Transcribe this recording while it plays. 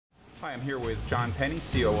Hi, I'm here with John Penny,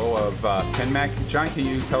 COO of Penmac. John, can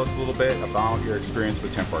you tell us a little bit about your experience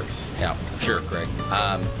with Tempworks? Yeah, sure, Greg.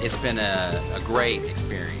 It's been a great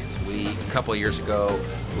experience. A couple of years ago,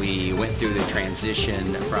 we went through the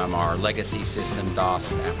transition from our legacy system DOS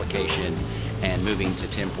application and moving to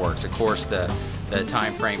Tempworks. Of course, the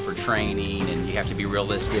time frame for training, and you have to be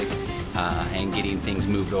realistic and getting things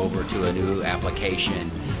moved over to a new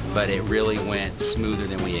application, but it really went smoother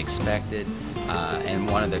than we expected. And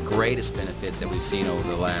one of the greatest benefits that we've seen over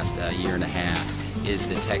the last year and a half is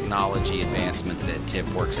the technology advancements that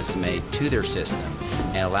Tempworks has made to their system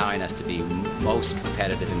and allowing us to be most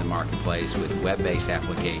competitive in the marketplace with web-based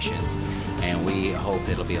applications. And we hope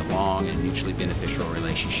it'll be a long and mutually beneficial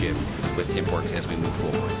relationship with Tempworks as we move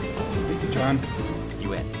forward. Thank you, John. You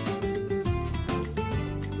win.